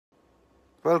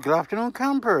Well, good afternoon,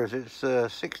 campers. It's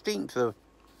 16th of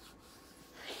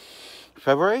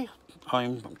February.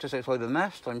 I'm just outside the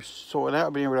nest. I'm sorting out.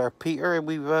 I've been here with our Peter, and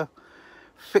we've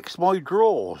fixed my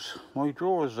drawers. My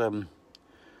drawers, one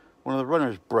of the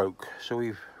runners broke, so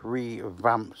we've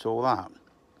revamped all that.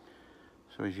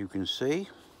 So as you can see,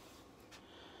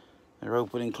 they're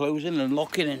opening, closing, and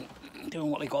locking, and doing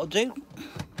what they got to do.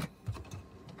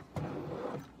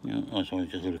 That's always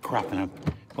just a little crap in them.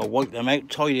 I'll wipe them out,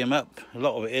 tidy them up. A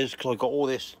lot of it is because I've got all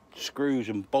this screws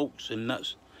and bolts and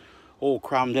nuts all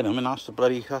crammed in them, and that's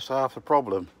half the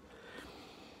problem.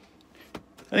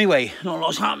 Anyway, not a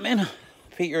lot's happening.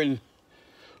 Peter and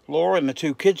Laura and the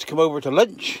two kids come over to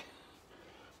lunch.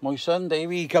 My son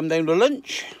Davey come down to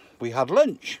lunch. We had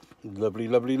lunch. Lovely,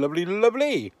 lovely, lovely,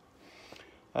 lovely.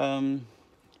 Got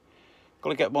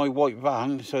to get my white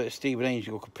van so that Steve and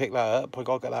Angel can pick that up. I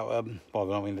got to get that.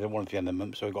 Well, I mean, they don't want it at the end of the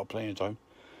month, so we got plenty of time.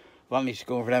 That needs to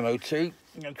go in for an MOT. I'm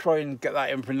going to try and get that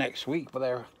in for next week, but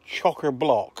they're chocker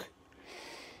block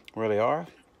where they are.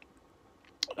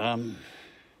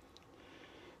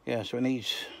 Yeah, so it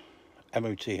needs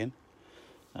MOTing.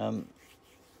 But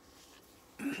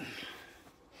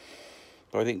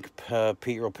I think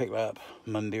Peter will pick that up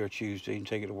Monday or Tuesday and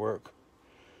take it to work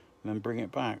and then bring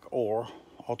it back, or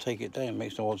I'll take it down. It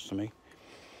makes no odds to me.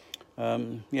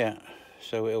 Yeah,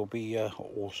 so it'll be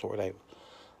all sorted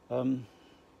out.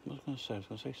 What was I going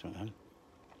to say something then.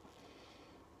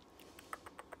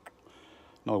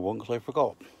 No, I won't, because I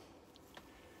forgot.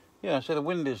 Yeah, so the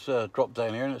wind is dropped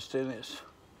down here, and it's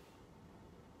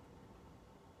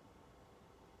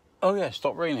oh yeah,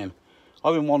 stopped raining.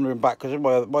 I've been wandering back because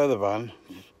my other van,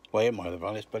 well, in my other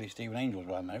van, it's Buddy Steve and Angel's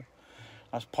van now.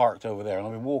 That's parked over there, and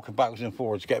I've been walking backwards and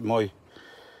forwards getting my,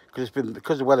 because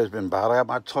the weather's been bad. I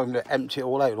haven't had time to empty it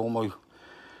all out, all my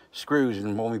screws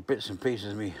and all my bits and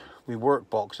pieces, my work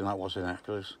box and that was in it.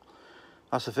 Because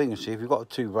that's the thing, you see, if you've got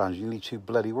two vans, you need two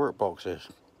bloody work boxes.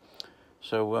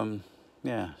 So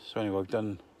yeah. So anyway, I've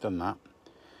done that,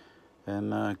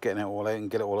 and getting it all out and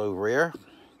get it all over here,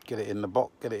 get it in the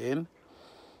box, get it in,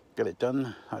 get it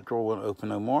done. That drawer won't open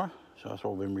no more, so that's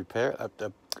all been repaired.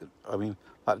 I mean,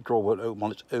 that drawer won't open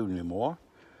on its own anymore,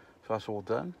 so that's all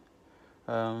done.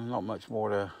 Not much more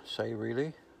to say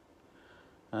really.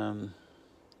 To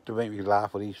make me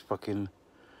laugh with these fucking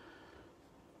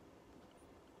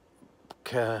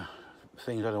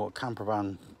things. I don't know what camper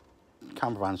van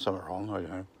something wrong. I don't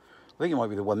know. I think it might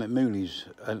be the one that Mooney's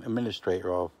an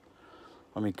administrator of.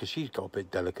 I mean, because she's got a bit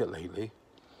delicate lately.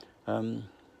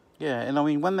 Yeah, and I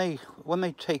mean, when they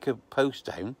take a post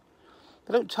down,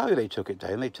 they don't tell you they took it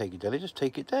down. They take it down. They just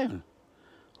take it down.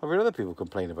 I've heard other people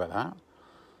complain about that.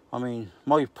 I mean,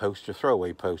 my posts are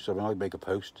throwaway posts. I mean, I make a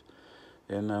post,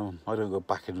 and I don't go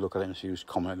back and look at it and see who's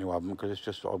commenting who haven't, because it's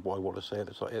just what I want to say at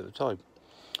the time.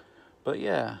 But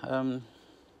yeah,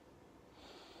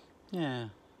 yeah.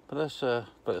 But that's the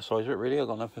size of it really. I've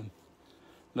got nothing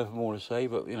more to say.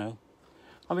 But you know,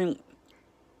 I mean,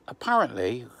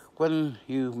 apparently when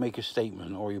you make a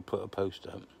statement or you put a post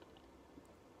up,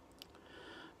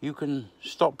 you can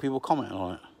stop people commenting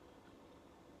on it.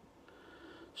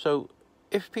 So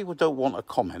if people don't want a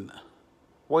comment,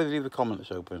 why do they leave the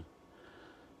comments open?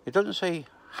 It doesn't say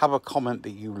have a comment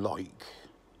that you like.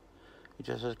 It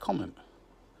just says comment.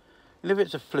 And if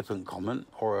it's a flippant comment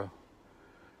or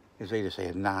as they say,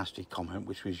 a nasty comment,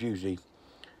 which was usually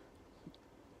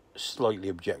slightly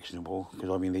objectionable,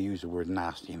 because I mean they use the word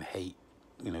nasty and hate,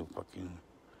 you know, fucking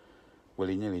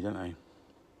willy-nilly, don't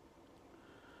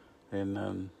they?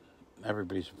 And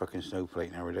everybody's a fucking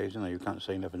snowflake nowadays, isn't they? You can't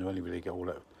say nothing to anybody. They get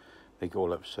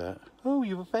all upset. Oh,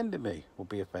 you've offended me. Well,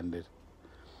 be offended.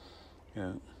 You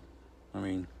know, I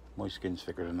mean, my skin's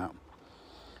thicker than that.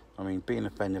 I mean, being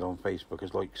offended on Facebook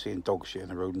is like seeing dog shit in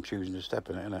the road and choosing to step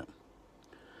in it, isn't it?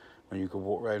 When you can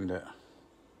walk around it.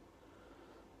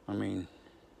 I mean,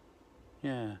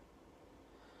 yeah.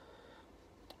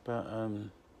 But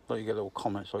like you get little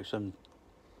comments, like some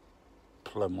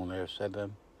plum on there said,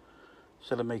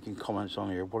 instead of making comments on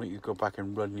here, why don't you go back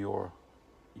and run your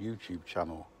YouTube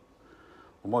channel?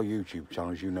 Well, my YouTube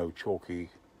channel, as you know, Chalky's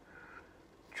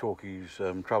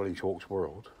Travelling Chalk's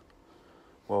World.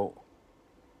 Well,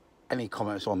 any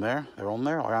comments on there, they're on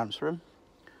there, I answer them.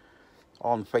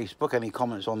 On Facebook, any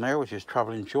comments on there, which is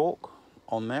Travelling Chalk,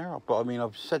 on there. But I mean,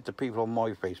 I've said to people on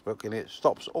my Facebook, and it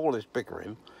stops all this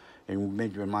bickering in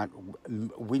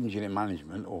whinging in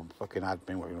management, or fucking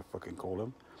admin, whatever you fucking call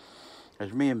them.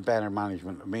 There's me and Ben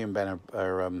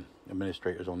are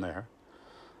administrators on there.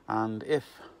 And if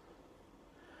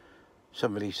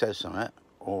somebody says something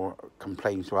or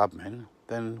complains to admin,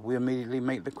 then we immediately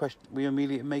make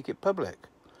it public.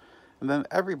 And then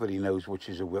everybody knows which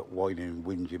is a whining,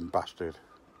 whinging bastard.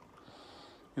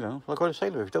 You know, like I say,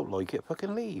 if you don't like it,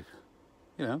 fucking leave.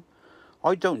 You know,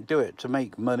 I don't do it to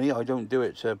make money. I don't do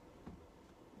it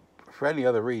for any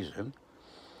other reason.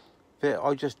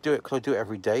 I just do it because I do it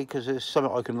every day, because it's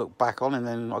something I can look back on, and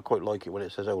then I quite like it when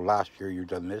it says, oh, last year you've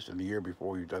done this, and the year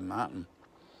before you've done that, and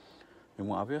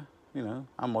what have you. You know,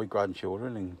 and my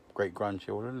grandchildren and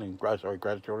great-grandchildren and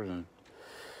grandchildren and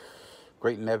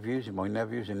great-nephews and my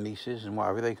nephews and nieces and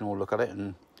whatever, they can all look at it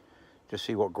and just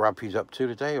see what Grampy's up to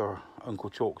today, or Uncle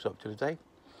Chalk's up to today.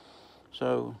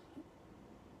 So,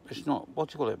 it's not, what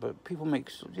do you call it, but people make,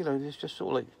 you know, it's just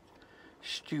sort of like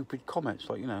stupid comments,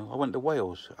 like, you know, I went to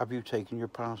Wales, have you taken your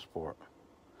passport?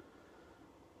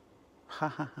 Ha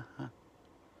ha ha ha.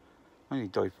 I nearly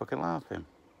died fucking laughing.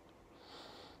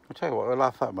 I tell you what, I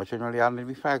laugh that much, I nearly handed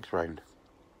me fags round.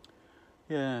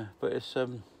 Yeah, but it's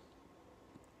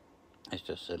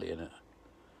just silly, isn't it?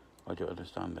 I don't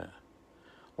understand it.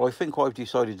 Well, I think what I've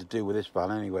decided to do with this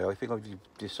van anyway, I think I've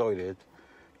decided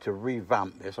to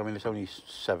revamp this. I mean, it's only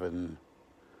 2011,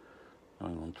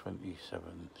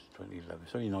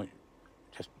 it's only 9,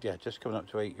 just coming up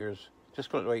to 8 years,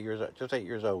 just 8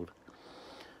 years old.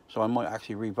 So I might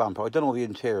actually revamp it. I've done all the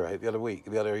interior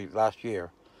last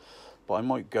year, but I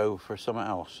might go for something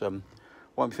else.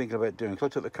 What I'm thinking about doing, because I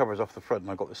took the covers off the front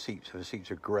and I got the seats, so the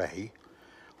seats are grey.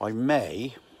 I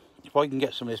may, if I can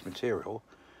get some of this material,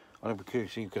 I don't know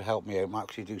if you could help me out and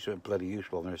actually do something bloody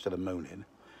useful on there instead of moaning,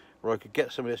 where I could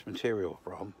get some of this material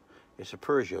from. It's a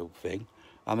Peugeot thing,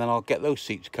 and then I'll get those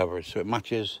seats covered so it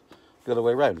matches the other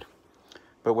way around.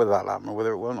 But whether that'll happen or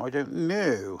whether it won't, I don't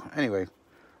know. Anyway,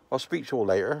 I'll speak to you all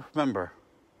later. Remember,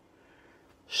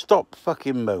 stop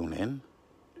fucking moaning,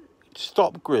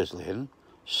 stop grizzling,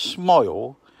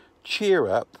 smile, cheer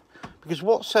up, because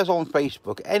what says on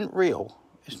Facebook ain't real.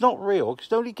 It's not real, because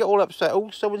nobody get all upset.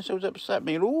 Oh, so-and-so's upset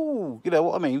me. And, ooh, you know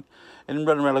what I mean? And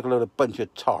run around like a load of bunch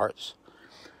of tarts.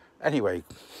 Anyway,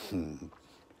 in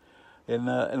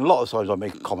a lot of times I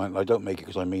make a comment, and I don't make it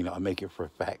because I mean it. I make it for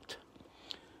effect.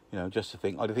 You know, just to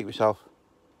think. I think to myself,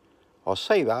 I'll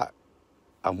say that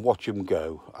and watch them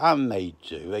go. And they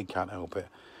do. They can't help it.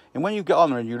 And when you get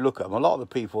on there and you look at them, a lot of the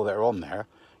people that are on there,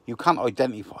 you can't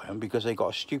identify them because they got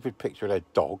a stupid picture of their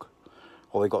dog.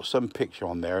 Or they got some picture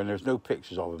on there and there's no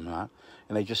pictures of them and that.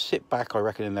 And they just sit back, I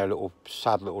reckon, in their little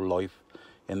sad little life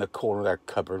in the corner of their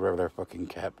cupboard, wherever they're fucking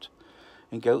kept.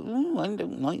 And go, I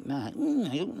don't like that.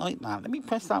 I don't like that. Let me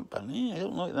press that button. I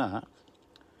don't like that.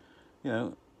 You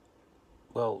know,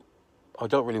 well, I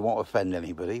don't really want to offend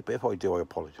anybody, but if I do, I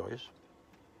apologise.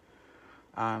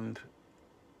 And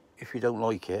if you don't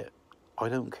like it, I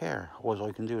don't care. All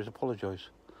I can do is apologise.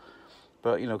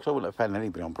 But, you know, because I wouldn't offend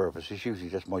anybody on purpose. It's usually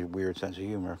just my weird sense of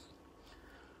humour.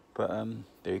 But,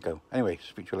 there you go. Anyway,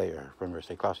 speak to you later. Remember,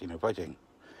 stay classy, no fighting.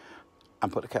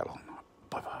 And put the kettle on.